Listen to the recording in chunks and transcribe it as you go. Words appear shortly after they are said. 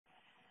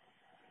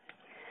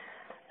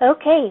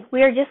Okay,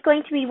 we are just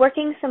going to be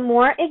working some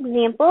more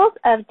examples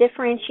of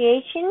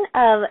differentiation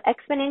of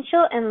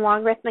exponential and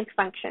logarithmic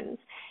functions.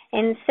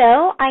 And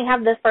so I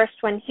have the first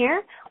one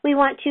here. We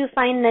want to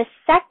find the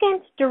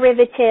second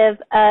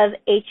derivative of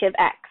h of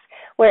x,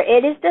 where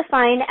it is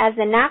defined as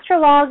the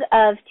natural log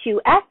of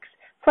 2x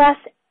plus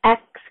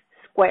x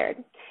squared.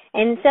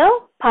 And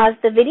so pause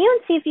the video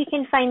and see if you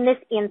can find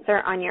this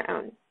answer on your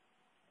own.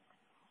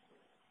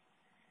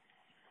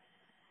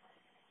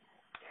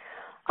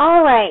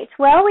 All right,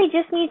 well, we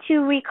just need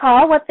to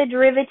recall what the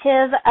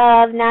derivative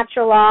of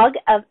natural log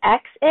of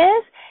x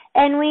is,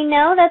 and we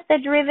know that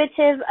the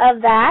derivative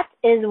of that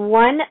is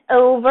 1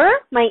 over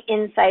my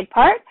inside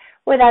part,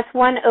 where that's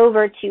 1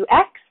 over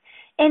 2x,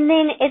 and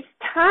then it's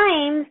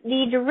times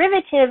the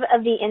derivative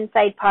of the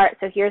inside part,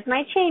 so here's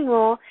my chain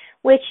rule,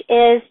 which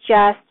is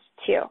just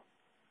 2.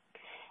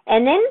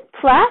 And then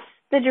plus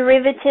the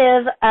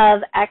derivative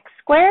of x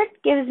squared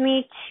gives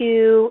me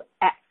 2x.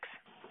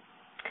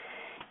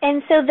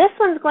 And so this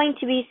one's going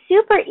to be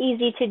super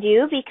easy to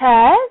do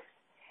because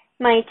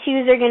my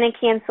 2's are going to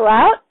cancel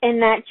out, and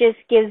that just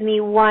gives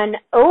me 1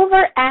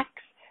 over x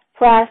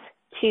plus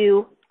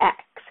 2x.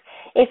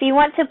 If you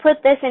want to put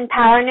this in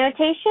power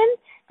notation,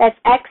 that's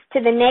x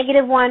to the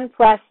negative 1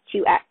 plus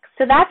 2x.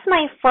 So that's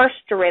my first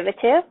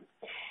derivative.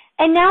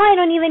 And now I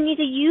don't even need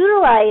to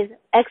utilize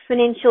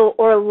exponential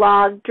or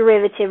log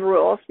derivative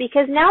rules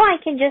because now I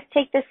can just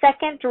take the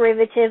second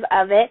derivative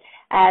of it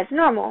as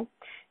normal.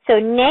 So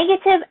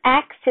negative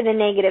x to the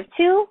negative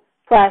 2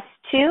 plus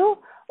 2,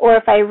 or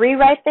if I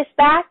rewrite this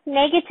back,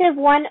 negative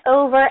 1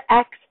 over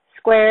x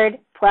squared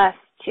plus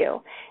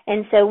 2.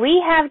 And so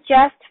we have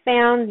just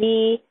found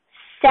the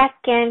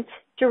second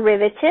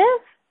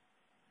derivative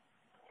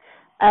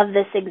of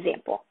this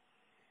example.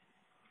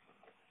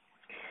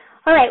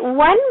 All right,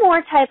 one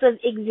more type of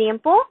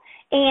example,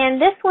 and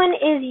this one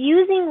is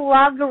using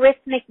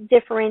logarithmic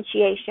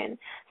differentiation.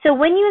 So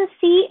when you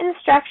see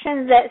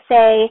instructions that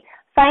say,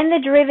 find the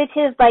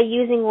derivative by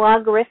using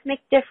logarithmic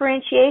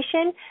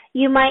differentiation,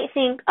 you might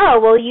think, oh,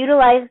 well,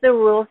 utilize the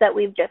rules that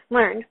we've just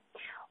learned.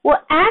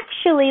 Well,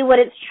 actually, what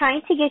it's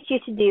trying to get you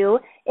to do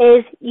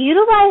is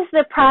utilize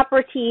the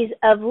properties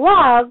of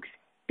logs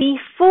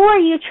before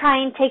you try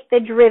and take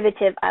the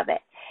derivative of it.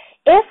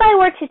 If I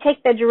were to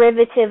take the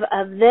derivative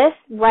of this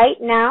right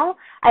now,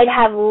 I'd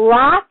have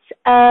lots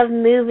of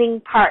moving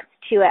parts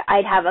to it.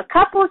 I'd have a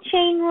couple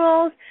chain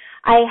rules,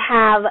 I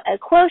have a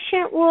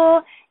quotient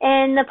rule,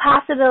 and the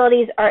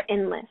possibilities are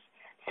endless.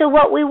 So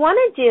what we want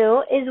to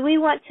do is we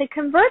want to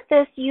convert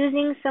this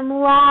using some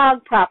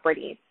log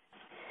properties.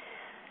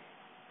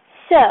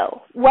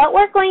 So what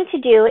we're going to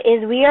do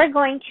is we are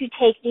going to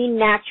take the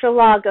natural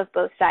log of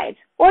both sides.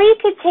 Or you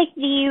could take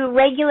the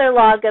regular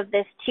log of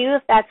this too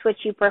if that's what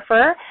you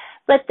prefer.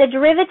 But the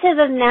derivative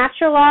of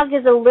natural log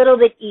is a little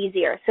bit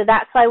easier. So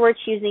that's why we're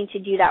choosing to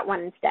do that one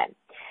instead.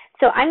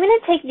 So I'm going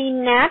to take the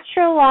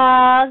natural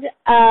log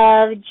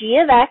of g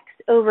of x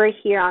over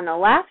here on the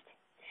left,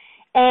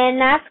 and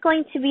that's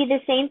going to be the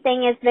same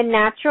thing as the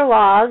natural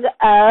log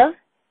of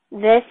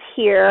this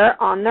here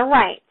on the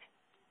right.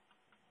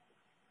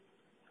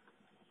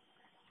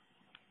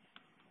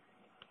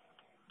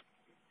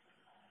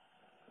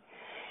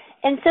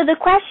 And so the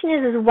question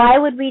is why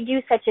would we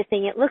do such a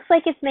thing? It looks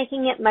like it's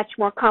making it much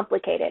more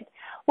complicated.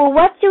 Well,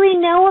 what do we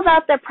know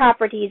about the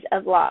properties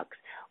of logs?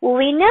 Well,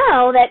 we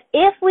know that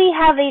if we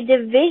have a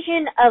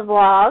division of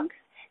logs,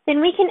 then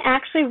we can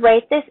actually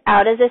write this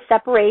out as a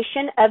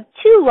separation of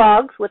 2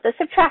 logs with a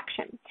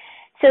subtraction.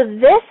 So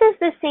this is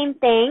the same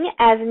thing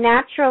as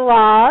natural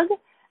log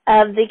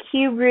of the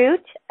cube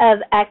root of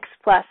x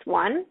plus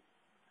 1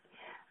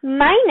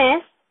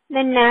 minus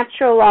the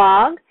natural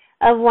log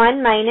of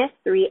 1 minus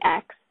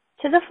 3x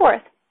to the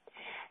 4th.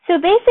 So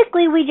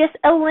basically, we just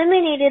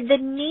eliminated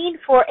the need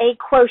for a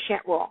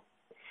quotient rule.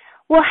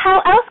 Well,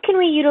 how else can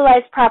we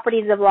utilize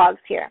properties of logs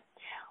here?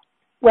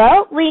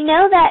 Well, we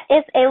know that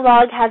if a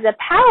log has a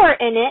power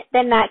in it,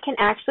 then that can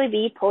actually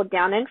be pulled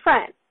down in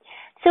front.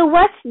 So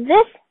what's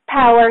this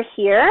power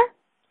here?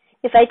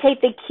 If I take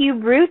the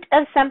cube root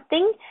of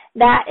something,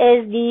 that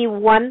is the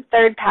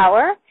 1/3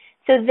 power.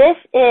 So this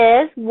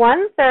is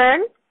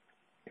 1/3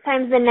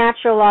 times the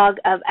natural log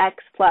of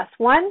x plus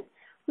 1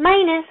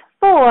 minus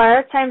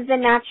 4 times the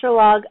natural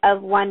log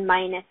of 1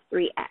 minus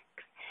 3x.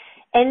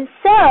 And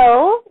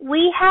so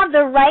we have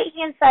the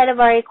right-hand side of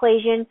our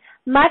equation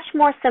much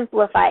more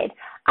simplified.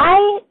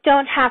 I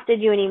don't have to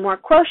do any more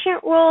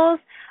quotient rules.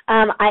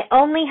 I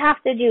only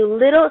have to do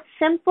little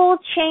simple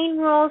chain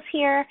rules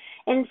here.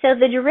 And so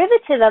the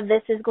derivative of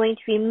this is going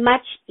to be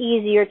much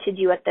easier to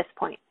do at this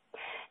point.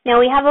 Now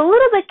we have a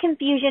little bit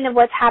confusion of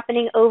what's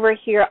happening over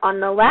here on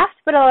the left,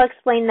 but I'll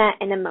explain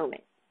that in a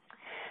moment.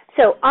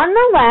 So on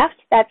the left,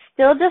 that's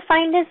still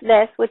defined as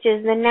this, which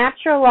is the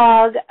natural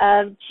log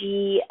of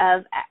g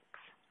of x.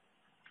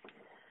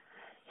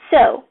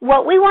 So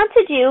what we want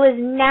to do is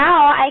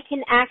now I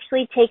can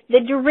actually take the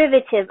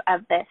derivative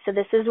of this. So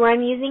this is where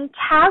I'm using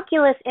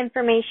calculus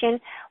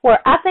information, where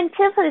up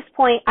until this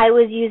point I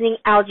was using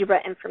algebra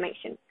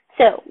information.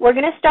 So we're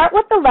going to start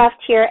with the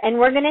left here, and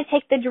we're going to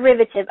take the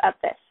derivative of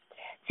this.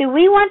 So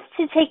we want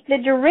to take the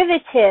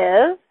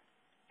derivative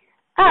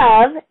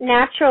of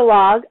natural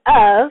log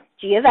of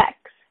g of x.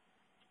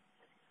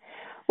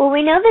 Well,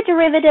 we know the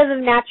derivative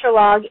of natural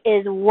log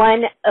is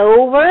 1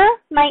 over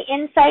my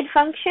inside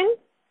function.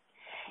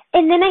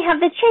 And then I have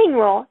the chain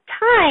rule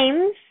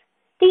times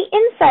the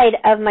inside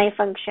of my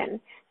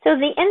function. So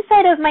the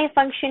inside of my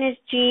function is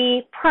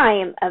g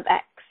prime of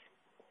x.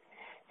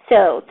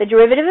 So the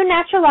derivative of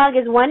natural log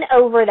is 1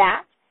 over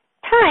that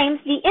times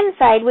the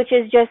inside, which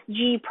is just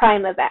g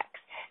prime of x.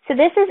 So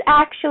this is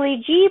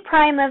actually g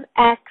prime of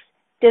x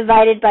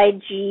divided by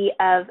g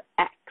of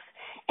x.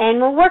 And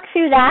we'll work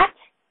through that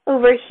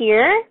over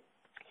here.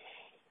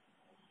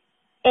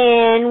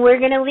 And we're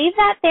going to leave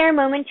that there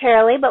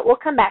momentarily, but we'll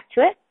come back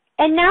to it.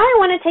 And now I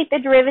want to take the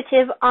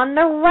derivative on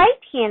the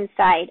right-hand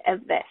side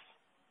of this.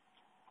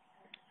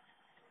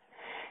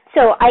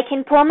 So I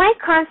can pull my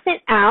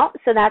constant out,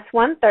 so that's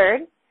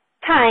 1/3,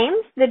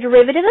 times the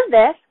derivative of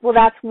this. Well,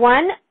 that's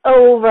 1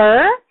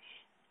 over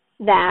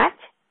that.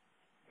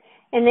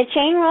 And the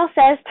chain rule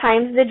says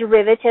times the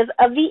derivative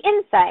of the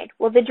inside.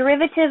 Well, the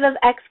derivative of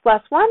x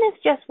plus 1 is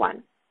just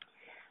 1.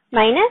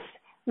 Minus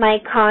my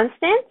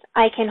constant,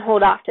 I can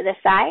hold off to the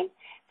side.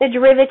 The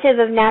derivative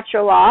of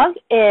natural log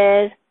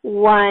is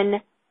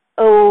 1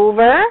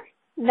 over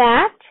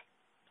that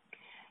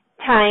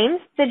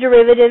times the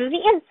derivative of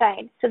the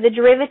inside. So the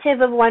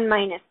derivative of 1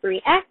 minus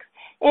 3x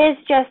is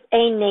just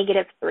a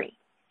 -3.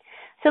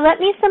 So let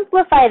me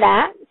simplify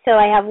that. So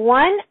I have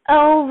 1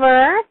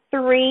 over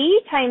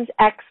 3 times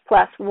x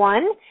plus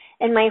 1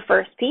 in my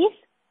first piece,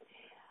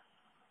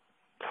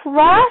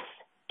 plus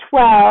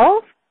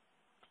 12,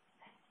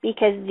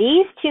 because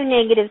these two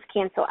negatives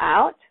cancel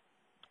out,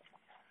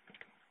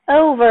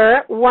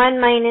 over 1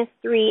 minus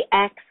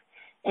 3x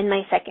in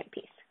my second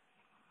piece.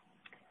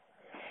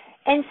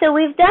 And so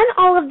we've done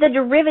all of the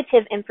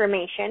derivative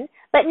information,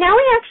 but now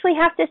we actually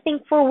have to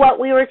think for what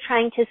we were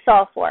trying to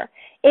solve for.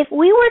 If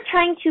we were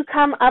trying to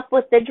come up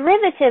with the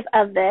derivative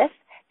of this,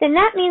 then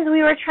that means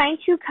we were trying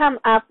to come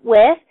up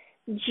with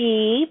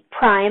g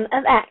prime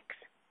of x.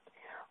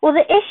 Well,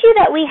 the issue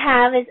that we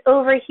have is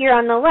over here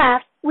on the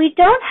left, we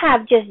don't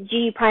have just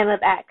g prime of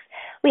x.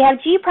 We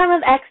have g prime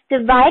of x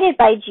divided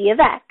by g of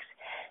x.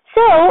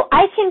 So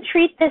I can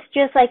treat this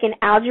just like an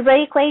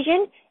algebra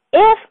equation.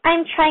 If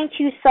I'm trying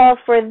to solve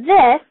for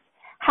this,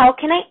 how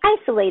can I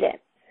isolate it?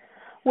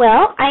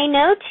 Well, I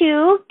know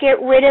to get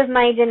rid of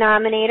my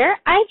denominator,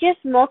 I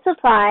just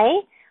multiply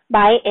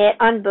by it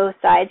on both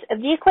sides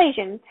of the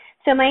equation.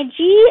 So my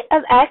g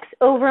of x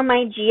over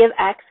my g of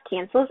x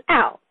cancels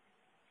out.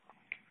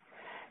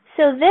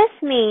 So this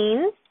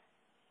means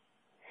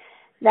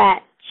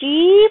that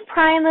g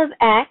prime of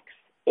x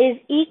is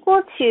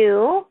equal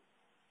to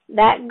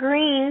that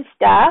green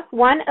stuff,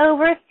 1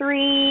 over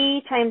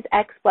 3 times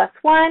x plus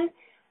 1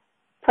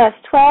 plus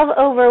 12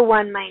 over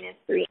 1 minus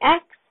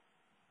 3x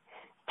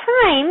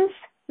times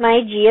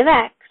my g of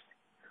x.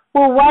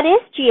 Well, what is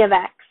g of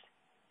x?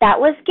 That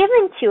was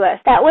given to us.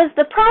 That was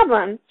the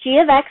problem. G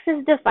of x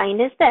is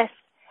defined as this.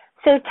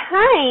 So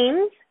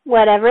times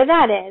whatever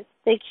that is,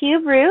 the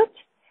cube root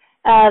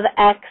of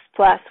x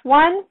plus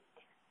 1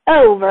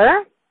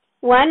 over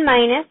 1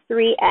 minus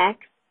 3x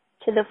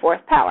to the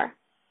 4th power.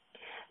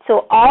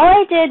 So all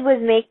I did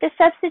was make the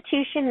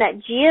substitution that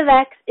g of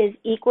x is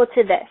equal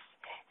to this.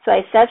 So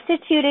I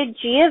substituted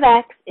g of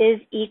x is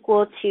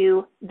equal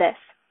to this.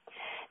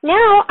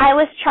 Now I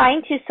was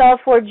trying to solve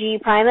for g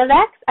prime of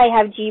x. I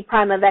have g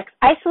prime of x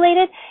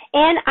isolated,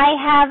 and I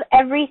have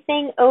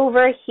everything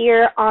over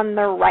here on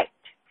the right.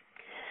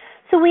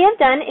 So we have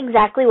done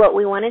exactly what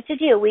we wanted to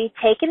do. We've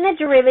taken the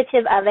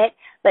derivative of it,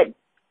 but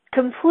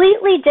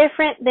completely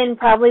different than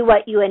probably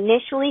what you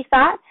initially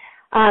thought.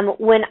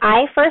 When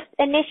I first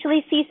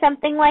initially see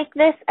something like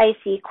this, I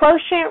see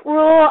quotient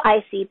rule,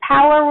 I see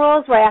power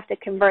rules where I have to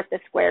convert the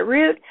square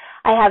root.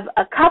 I have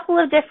a couple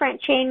of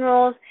different chain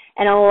rules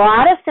and a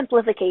lot of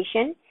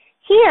simplification.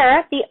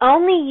 Here, the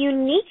only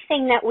unique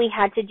thing that we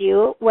had to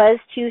do was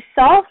to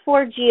solve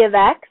for g of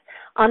x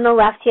on the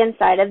left-hand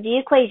side of the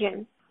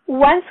equation.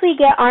 Once we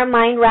get our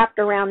mind wrapped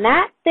around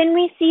that, then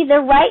we see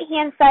the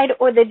right-hand side,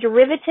 or the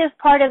derivative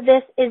part of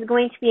this, is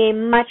going to be a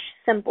much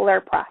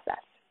simpler process.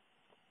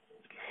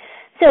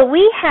 So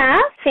we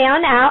have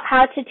found out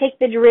how to take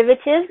the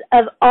derivatives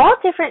of all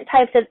different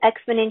types of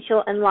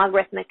exponential and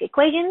logarithmic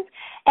equations,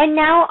 and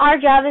now our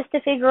job is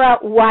to figure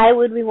out why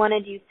would we want to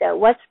do so.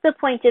 What's the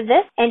point of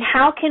this, and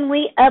how can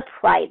we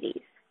apply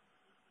these?